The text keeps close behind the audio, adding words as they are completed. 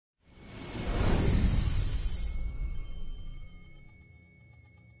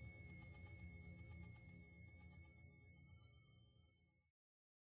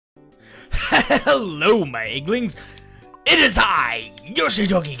Hello, my egglings. It is I,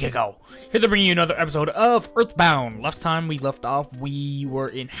 Yoshitoki Kiko, here to bring you another episode of EarthBound. Last time we left off, we were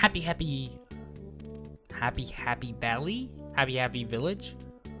in Happy Village,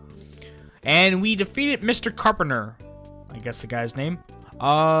 and we defeated Mr. Carpenter. I guess the guy's name.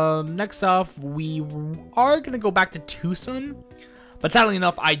 Next off, we are gonna go back to Tucson, but sadly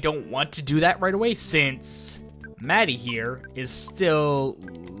enough, I don't want to do that right away since Maddie here is still.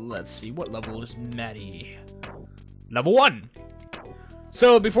 Let's see, what level is Maddie? Level 1.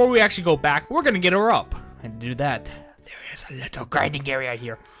 So before we actually go back, we're gonna get her up. And to do that, there is a little grinding area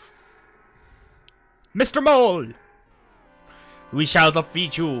here. Mr. Mole, we shall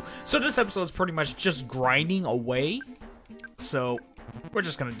defeat you. So this episode is pretty much just grinding away. So we're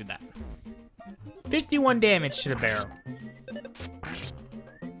just gonna do that. 51 damage to the bear.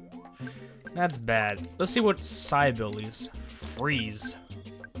 That's bad. Let's see what side abilities. Freeze.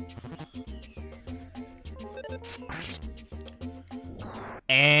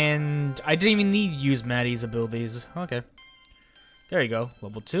 And I didn't even need to use Maddie's abilities. Okay. There you go.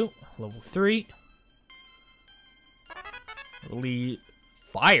 Level 2. Level 3.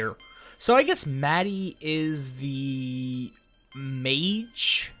 Fire. So I guess Maddie is the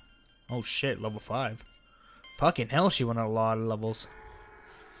mage. Oh shit, level 5. Fucking hell, she went a lot of levels.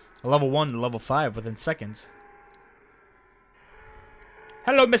 Level 1 to level 5 within seconds.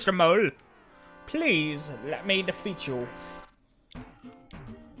 Hello, Mr. Mole. Please, let me defeat you.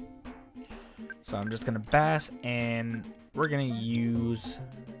 So I'm just gonna bass, and we're gonna use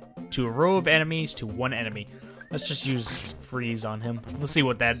to a row of enemies to one enemy. Let's just use freeze on him. Let's see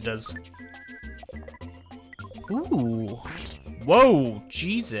what that does. Ooh. Whoa,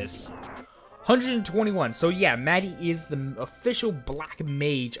 Jesus. 121. So yeah, Maddie is the official black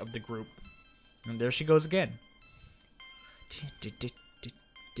mage of the group. And there she goes again.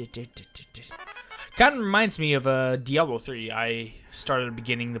 Kind of reminds me of Diablo 3. I started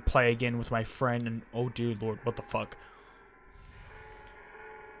beginning to play again with my friend, and oh dear lord, what the fuck.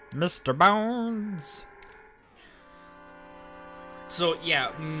 Mr. Bounds. So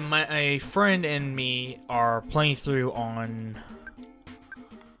yeah, my friend and me are playing through on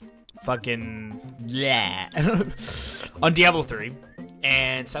fucking on Diablo 3,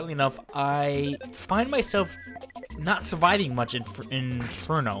 and sadly enough, I find myself not surviving much in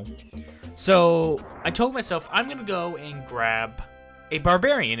Inferno. So I told myself I'm gonna go and grab a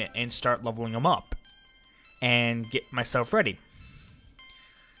barbarian and start leveling him up and get myself ready.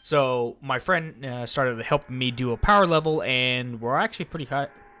 So my friend started helping me do a power level, and we're actually pretty high.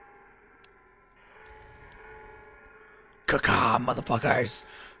 Caca, motherfuckers.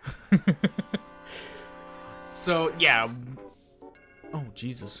 So yeah. Oh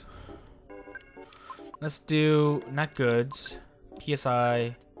Jesus. Let's do not goods.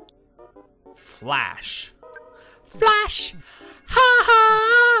 PSI. Flash. Flash! Ha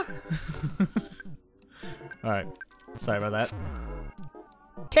ha! Alright. Sorry about that.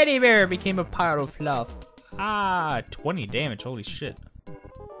 Teddy bear became a pile of fluff. Ah, 20 damage. Holy shit.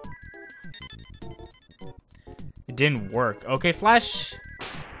 It didn't work. Okay, Flash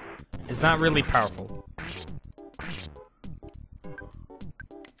is not really powerful.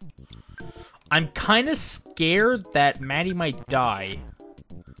 I'm kind of scared that Maddie might die.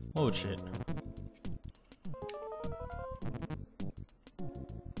 Oh shit.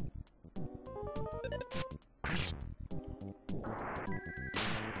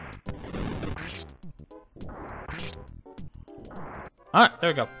 Alright, there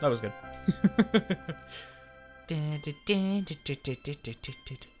we go. That was good.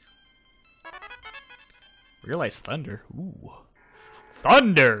 Realize thunder. Ooh.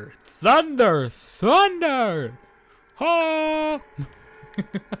 Thunder! Thunder! Thunder! Ha!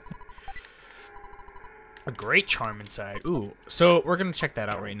 A great charm inside. Ooh. So we're gonna check that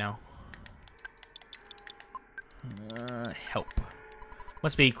out right now. Help.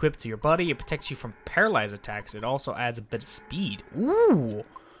 Must be equipped to your body. It protects you from paralyzed attacks. It also adds a bit of speed. Ooh.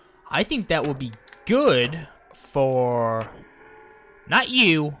 I think that would be good for not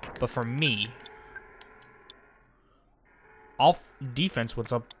you, but for me. Off defense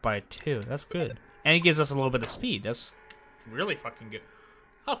went up by 2. That's good. And it gives us a little bit of speed. That's really fucking good.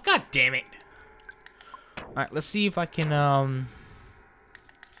 Oh god damn it. Alright, let's see if I can a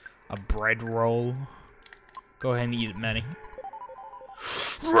bread roll. Go ahead and eat it, Manny.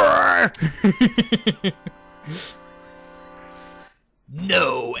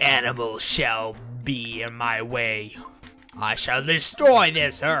 No animal shall be in my way. I shall destroy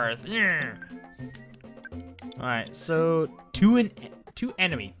this earth. Alright, so two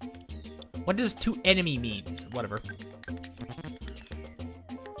enemy. What does two enemy means? Whatever.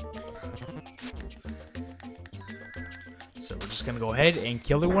 just gonna go ahead and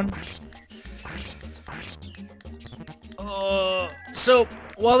kill everyone. So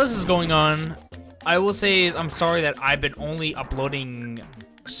while this is going on, I will say I'm sorry that I've been only uploading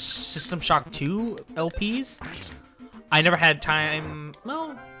System Shock 2 LPs. I never had time,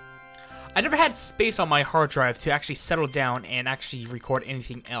 well, I never had space on my hard drive to actually settle down and actually record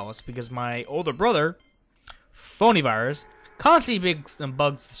anything else because my older brother, Phony Virus, constantly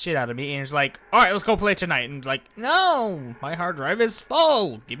bugs the shit out of me and is like, alright, let's go play tonight. And like, no, my hard drive is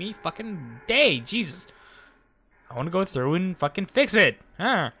full. Give me fucking day, Jesus. I want to go through and fucking fix it.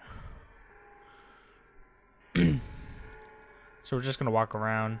 Huh. So we're just gonna walk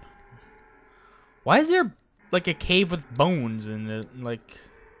around. Why is there like a cave with bones in it? Like,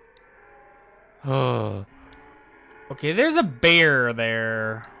 oh. Okay, there's a bear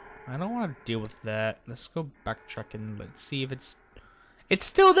there. I don't want to deal with that. Let's go backtrack and let's see if it's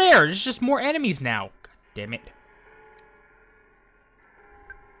still there. There's just more enemies now. God damn it.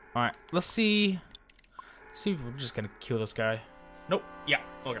 All right, let's see. See if we're just gonna kill this guy. Nope. Yeah.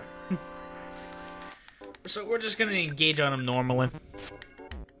 Okay. So we're just gonna engage on him normally.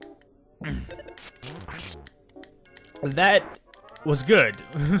 That was good.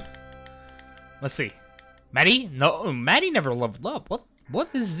 Let's see. Maddie? No, Maddie never leveled up. What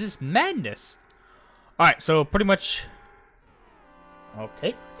is this madness? Alright, so pretty much...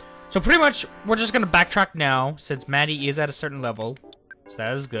 Okay. So pretty much, we're just gonna backtrack now, since Maddie is at a certain level. So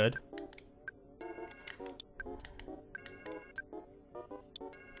that is good.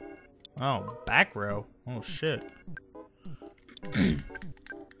 Oh, back row. Oh, shit.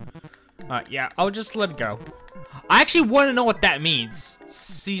 Yeah, I'll just let it go. I actually want to know what that means.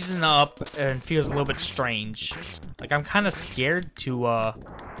 Season up and feels a little bit strange. Like, I'm kind of scared to, Ow.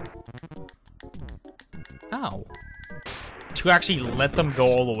 To actually let them go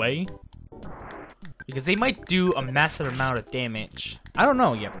all the way. Because they might do a massive amount of damage. I don't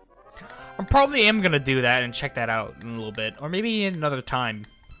know yet. I probably am going to do that and check that out in a little bit. Or maybe another time.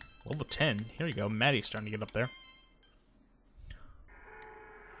 Level 10. Here we go. Maddie's starting to get up there.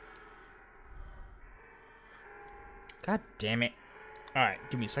 God damn it. Alright,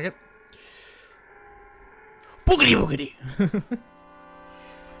 give me a second. Boogity boogity!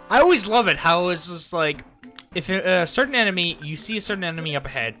 I always love it how it's just like, if a certain enemy, you see a certain enemy up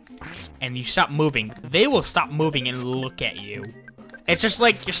ahead, and you stop moving, they will stop moving and look at you. It's just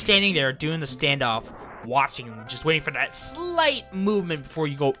like you're standing there doing the standoff, watching them, just waiting for that slight movement before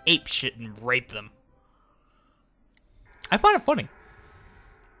you go ape shit and rape them. I find it funny.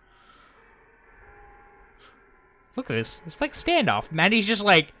 Look at this. It's like standoff. Maddie's just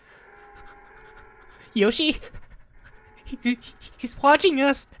like, Yoshi, he's watching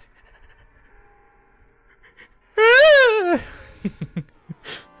us. I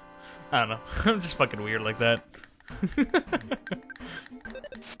don't know. I'm just fucking weird like that.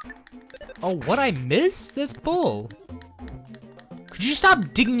 Oh, what I missed? This bull. Could you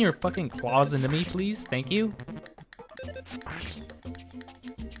stop digging your fucking claws into me, please? Thank you.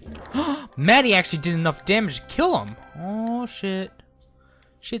 Maddie actually did enough damage to kill him. Oh, shit.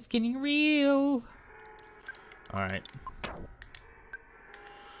 Shit's getting real. Alright.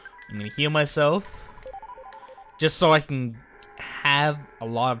 I'm gonna heal myself. Just so I can have a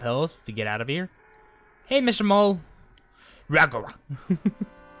lot of health to get out of here. Hey, Mr. Mole. Ragara.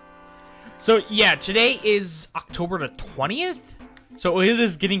 So, yeah, today is October the 20th. So, it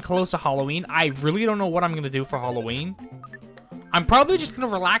is getting close to Halloween. I really don't know what I'm gonna do for Halloween. I'm probably just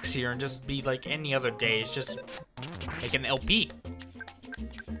gonna relax here and just be like any other day. It's just like an LP.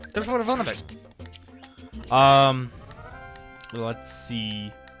 That's what the fun of it. Let's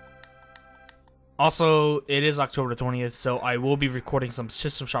see. Also, it is October 20th, so I will be recording some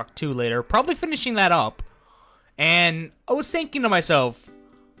System Shock 2 later. Probably finishing that up. And I was thinking to myself,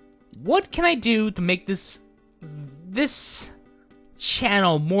 what can I do to make this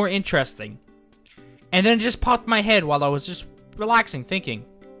channel more interesting? And then it just popped in my head while I was just relaxing, thinking,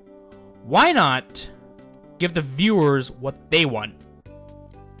 why not give the viewers what they want?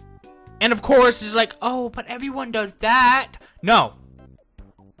 And of course, it's like, oh, but everyone does that. No.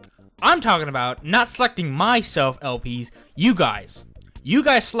 I'm talking about not selecting myself LPs, you guys. You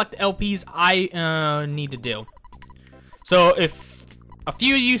guys select the LPs I need to do. So if a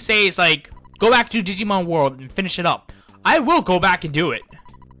few of you say it's like, go back to Digimon World and finish it up, I will go back and do it.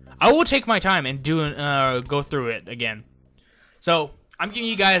 I will take my time and go through it again. So, I'm giving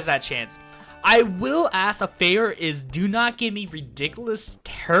you guys that chance. I will ask a favor is do not give me ridiculous,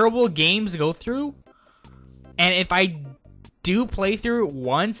 terrible games to go through. And if I do play through it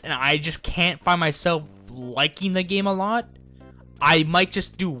once and I just can't find myself liking the game a lot, I might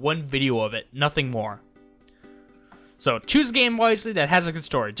just do one video of it, nothing more. So choose a game wisely that has a good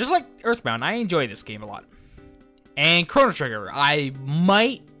story. Just like EarthBound, I enjoy this game a lot. And Chrono Trigger, I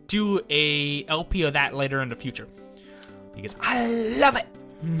might do a LP of that later in the future. Because I love it!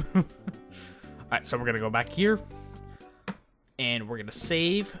 Alright, so we're gonna go back here. And we're gonna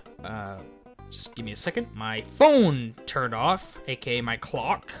save. Just give me a second. My phone turned off, aka my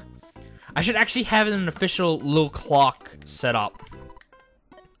clock. I should actually have an official little clock set up.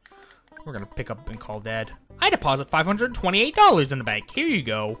 We're gonna pick up and call Dad. I deposit $528 in the bank. Here you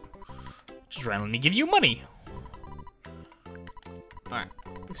go. Just randomly give you money. Alright.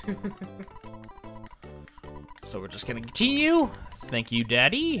 So we're just gonna continue. Thank you,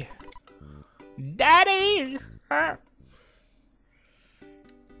 Daddy. Daddy! Man,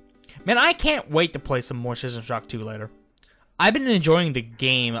 I can't wait to play some more System Shock 2 later. I've been enjoying the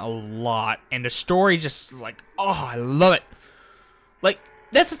game a lot, and the story just like, oh, I love it. Like,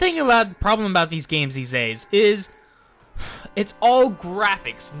 that's the thing problem about these games these days, is it's all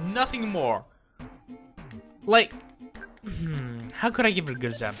graphics, nothing more. Like, how could I give it a good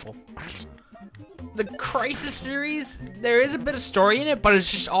example? The Crisis series, there is a bit of story in it, but it's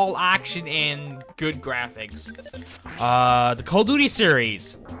just all action and good graphics. The Call of Duty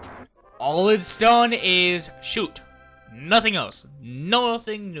series, all it's done is shoot. Nothing else.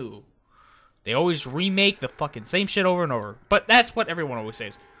 Nothing new. They always remake the fucking same shit over and over. But that's what everyone always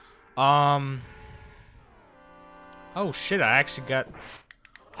says. Oh shit, I actually got...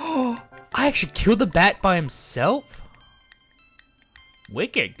 Oh, I actually killed the bat by himself?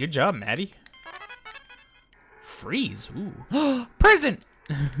 Wicked. Good job, Maddie. Freeze. Ooh. Present!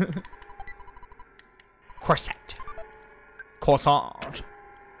 Corset. Croissant.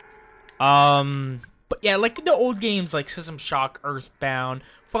 But yeah, like the old games like System Shock, EarthBound,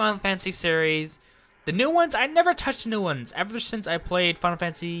 Final Fantasy series. The new ones, I never touched the new ones ever since I played Final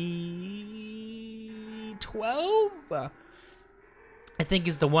Fantasy 12. I think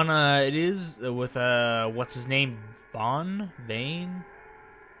is the one it is with what's his name? Vane?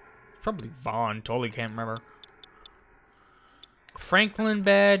 Probably Vaughn, totally can't remember. Franklin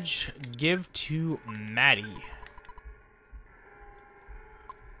badge, give to Maddie.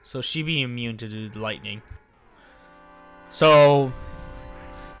 So she be immune to the lightning. So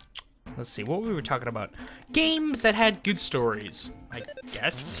let's see what we were talking about. Games that had good stories, I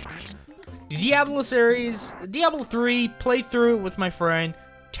guess. The Diablo series, Diablo 3, played through it with my friend.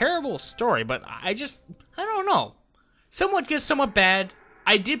 Terrible story, but I don't know. Somewhat good, somewhat bad.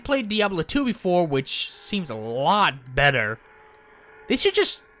 I did play Diablo 2 before, which seems a lot better. They should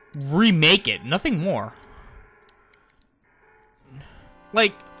just remake it, nothing more.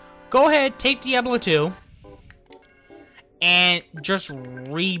 Like, go ahead, take Diablo 2, and just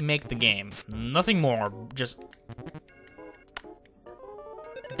remake the game. Nothing more, just...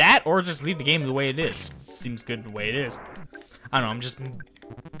 that, or just leave the game the way it is. Seems good the way it is. I don't know, I'm just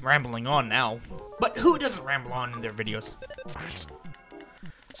rambling on now. But who doesn't ramble on in their videos?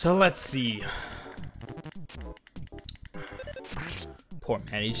 So let's see. Poor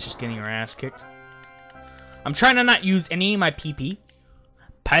Maddie's just getting her ass kicked. I'm trying to not use any of my PP.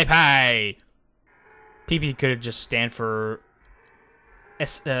 Pie. PP could have just stand for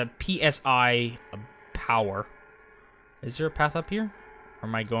PSI power. Is there a path up here? Or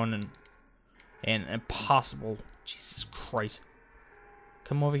am I going in an impossible? Jesus Christ.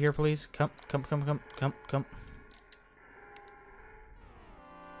 Come over here, please. Come.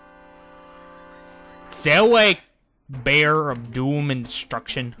 Stay away, bear of doom and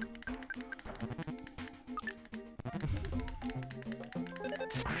destruction.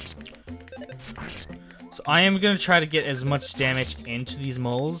 So I am going to try to get as much damage into these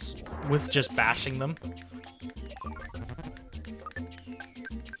moles with just bashing them.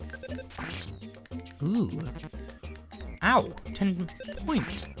 Ooh. Ow. 10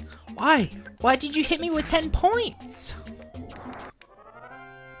 points. Why? Why did you hit me with 10 points?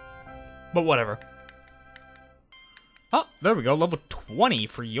 But whatever. Oh, there we go. Level 20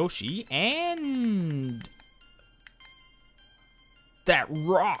 for Yoshi. And... that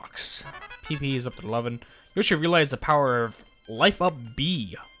rocks. PP is up to 11. Yoshi realized the power of Life Up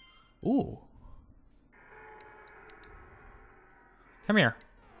B. Ooh. Come here.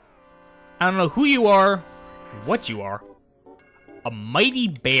 I don't know who you are, what you are. A mighty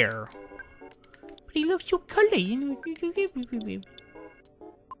bear. But he looks so cuddly.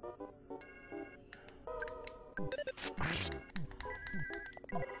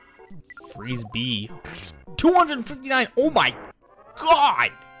 Freeze B. 259. Oh my god.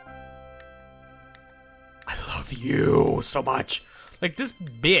 I love you so much. Like this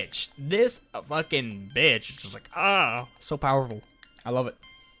bitch. This fucking bitch. It's just like, ah, so powerful. I love it.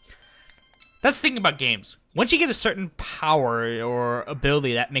 That's the thing about games. once you get a certain power or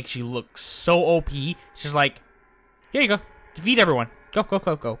ability that makes you look so OP, it's just like, here you go, defeat everyone. Go, go,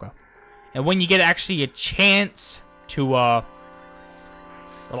 go, go, go. And when you get actually a chance to,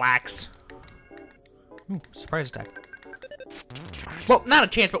 relax. Ooh, surprise attack. Well, not a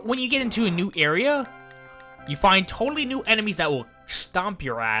chance, but when you get into a new area, you find totally new enemies that will stomp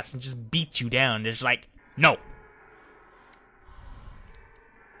your ass and just beat you down. It's like, no.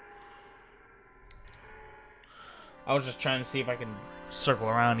 I was just trying to see if I can circle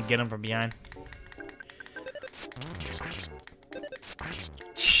around and get him from behind.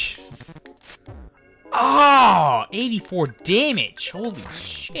 Oh, 84 damage. Holy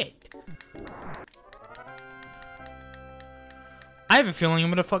shit. I have a feeling I'm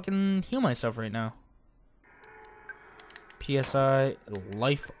gonna fucking heal myself right now. PSI,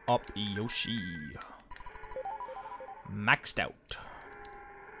 life up Yoshi. Maxed out.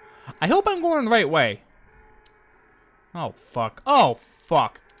 I hope I'm going the right way. Oh, fuck. Oh,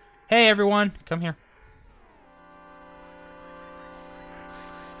 fuck. Hey, everyone. Come here.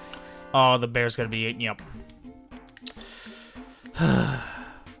 Oh, the bear's gonna be eating you up.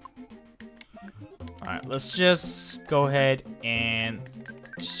 Alright, let's just go ahead and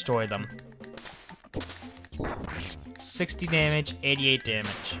destroy them. 60 damage, 88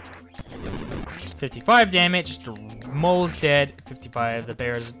 damage. 55 damage, the mole is dead. 55, the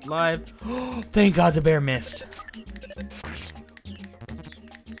bear is alive. Thank God the bear missed.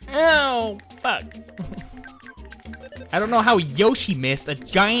 Oh, fuck. I don't know how Yoshi missed a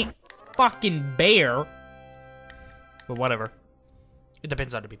giant fucking bear. But whatever. It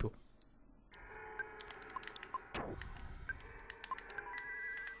depends on the people.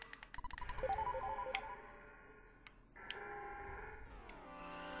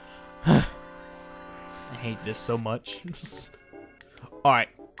 I hate this so much. Alright,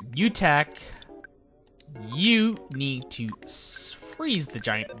 you attack. You need to freeze the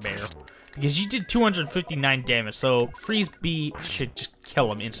giant bear. Because you did 259 damage, so freeze B should just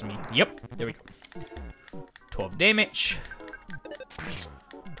kill him instantly. Yep, there we go. 12 damage.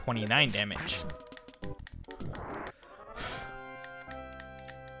 29 damage.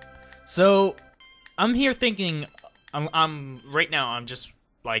 So, I'm here thinking, right now I'm just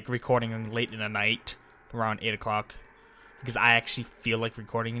like recording late in the night, around 8 o'clock, because I actually feel like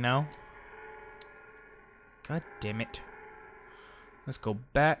recording now. God damn it. Let's go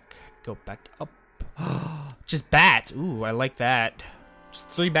back up. Just bats. Ooh, I like that. Just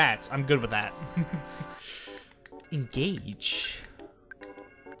 3 bats. I'm good with that. Engage.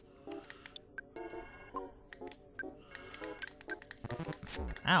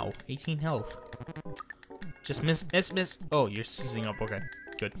 Ow, 18 health. Just miss. Oh, you're seizing up. Okay,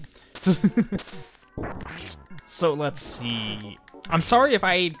 good. So let's see. I'm sorry if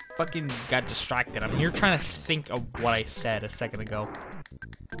I fucking got distracted. I'm here trying to think of what I said a second ago.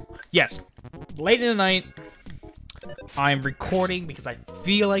 Yes, late in the night, I'm recording because I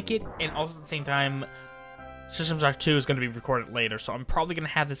feel like it, and also at the same time, Systems Arc 2 is going to be recorded later, so I'm probably going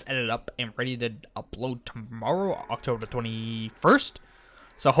to have this edited up and ready to upload tomorrow, October 21st.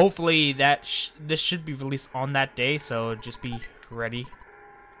 So hopefully that this should be released on that day, so just be ready.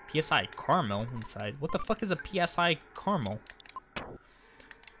 PSI caramel inside. What the fuck is a PSI caramel?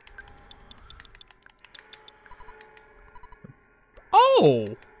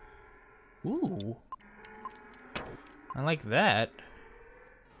 Oh! Ooh. I like that.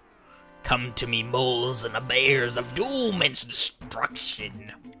 Come to me, moles and the bears of doom and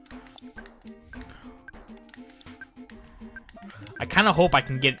destruction. I kind of hope I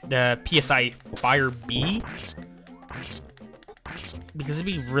can get the PSI Fire B, because it'd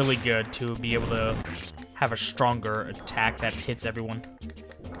be really good to be able to have a stronger attack that hits everyone.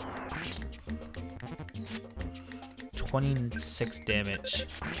 26 damage.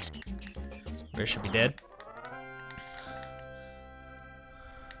 Bear should be dead.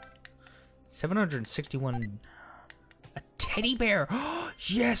 761. A teddy bear.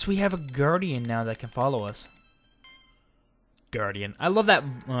 Yes, we have a guardian now that can follow us. Guardian. I love that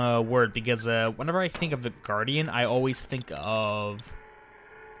word because whenever I think of the guardian, I always think of,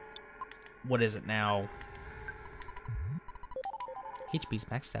 what is it now? HP's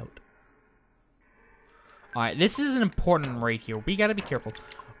maxed out. Alright, this is an important right here. We gotta be careful.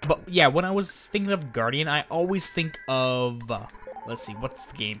 But yeah, when I was thinking of guardian, I always think of, let's see, what's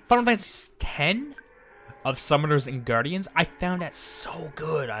the game? Final Fantasy X of Summoners and Guardians. I found that so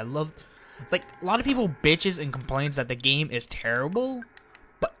good. I love, like, a lot of people bitches and complains that the game is terrible,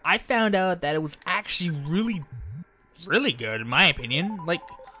 but I found out that it was actually really, really good in my opinion. Like,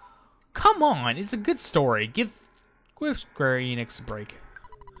 come on, it's a good story. Give Square Enix a break.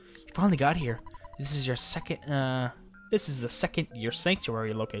 You finally got here. This is your second, this is the second your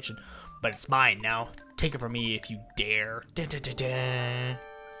sanctuary location, but it's mine now. Take it from me if you dare. Dun, dun, dun, dun.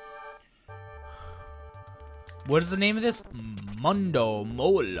 What is the name of this? Mundo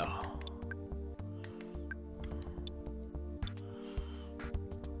Mola.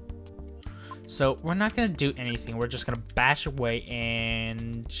 So we're not gonna do anything. We're just gonna bash away,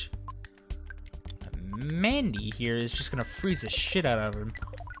 and Mandy here is just gonna freeze the shit out of him.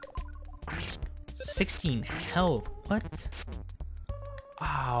 16 health. What?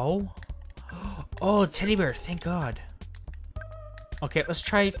 Ow. Oh, teddy bear. Thank God. Okay, let's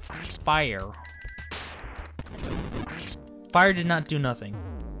try fire. Fire did not do nothing.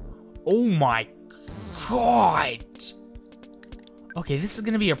 Oh my God. Okay, this is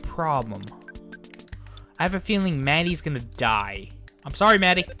gonna be a problem. I have a feeling Maddie's gonna die. I'm sorry,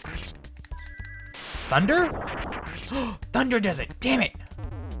 Maddie. Thunder? Thunder does it. Damn it.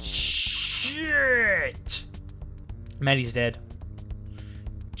 Shit. Maddie's dead.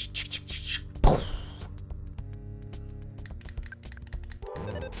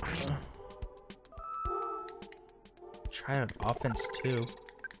 Try out offense too.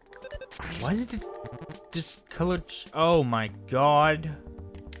 Why did it just color? Oh my God.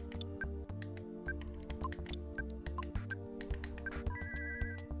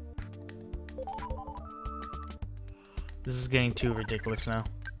 This is getting too ridiculous now.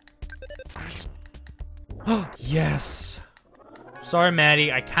 Oh, yes! Sorry,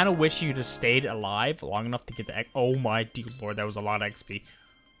 Maddie. I kind of wish you'd have stayed alive long enough to get the... Oh my dear lord, that was a lot of XP.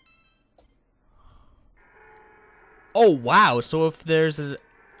 Oh, wow. So if there's a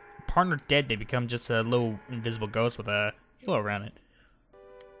partner dead, they become just a little invisible ghost with a halo around it.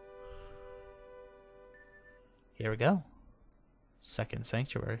 Here we go. Second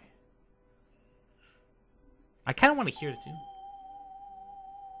sanctuary. I kind of want to hear it too.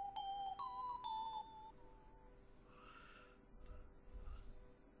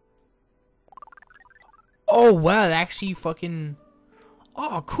 Oh wow, that actually fucking...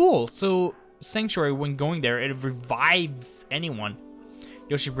 Oh, cool. So, Sanctuary, when going there, it revives anyone.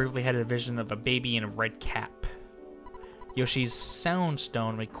 Yoshi briefly had a vision of a baby in a red cap. Yoshi's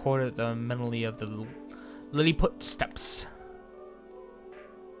soundstone recorded the melody of the Lilliput steps.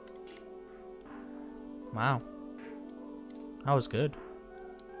 Wow. That was good.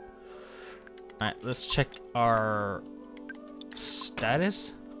 Alright, let's check our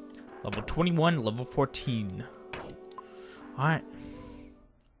status. Level 21, level 14. Alright.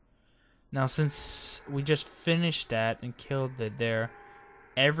 Now, since we just finished that and killed it there,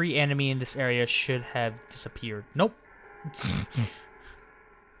 every enemy in this area should have disappeared. Nope.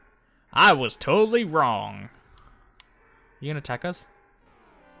 I was totally wrong. You gonna attack us?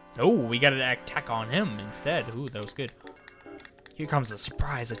 Oh, we got to attack on him instead. Ooh, that was good. Here comes a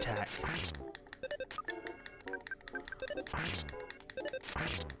surprise attack.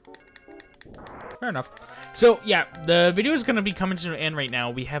 Fair enough. So, yeah, the video is going to be coming to an end right now.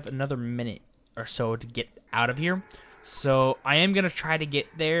 We have another minute or so to get out of here. So, I am going to try to get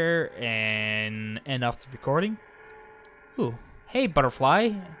there and end off the recording. Ooh. Hey,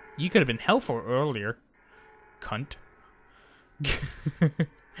 butterfly. You could have been helpful earlier. Cunt.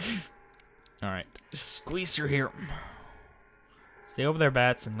 Alright. Just squeeze through here. Stay over there,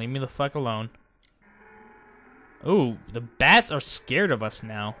 bats, and leave me the fuck alone. Ooh, the bats are scared of us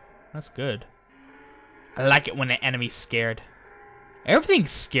now. That's good. I like it when the enemy's scared.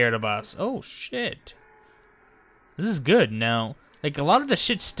 Everything's scared of us. Oh, shit. This is good. Now, like, a lot of the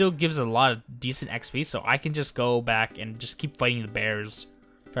shit still gives a lot of decent XP, so I can just go back and just keep fighting the bears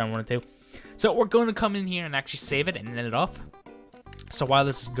if I wanted to. So we're going to come in here and actually save it and end it off. So while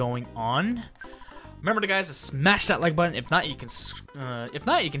this is going on, remember, guys, to smash that like button. If not, you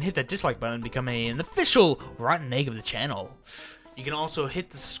can hit that dislike button and become an official rotten egg of the channel. You can also hit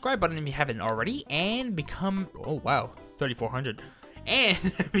the subscribe button if you haven't already, and become, oh wow, 3,400,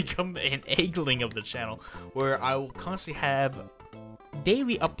 and become an eggling of the channel, where I will constantly have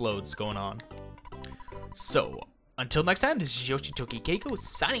daily uploads going on. So until next time, this is Yoshi Toki Keiko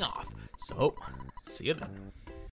signing off. So see you then.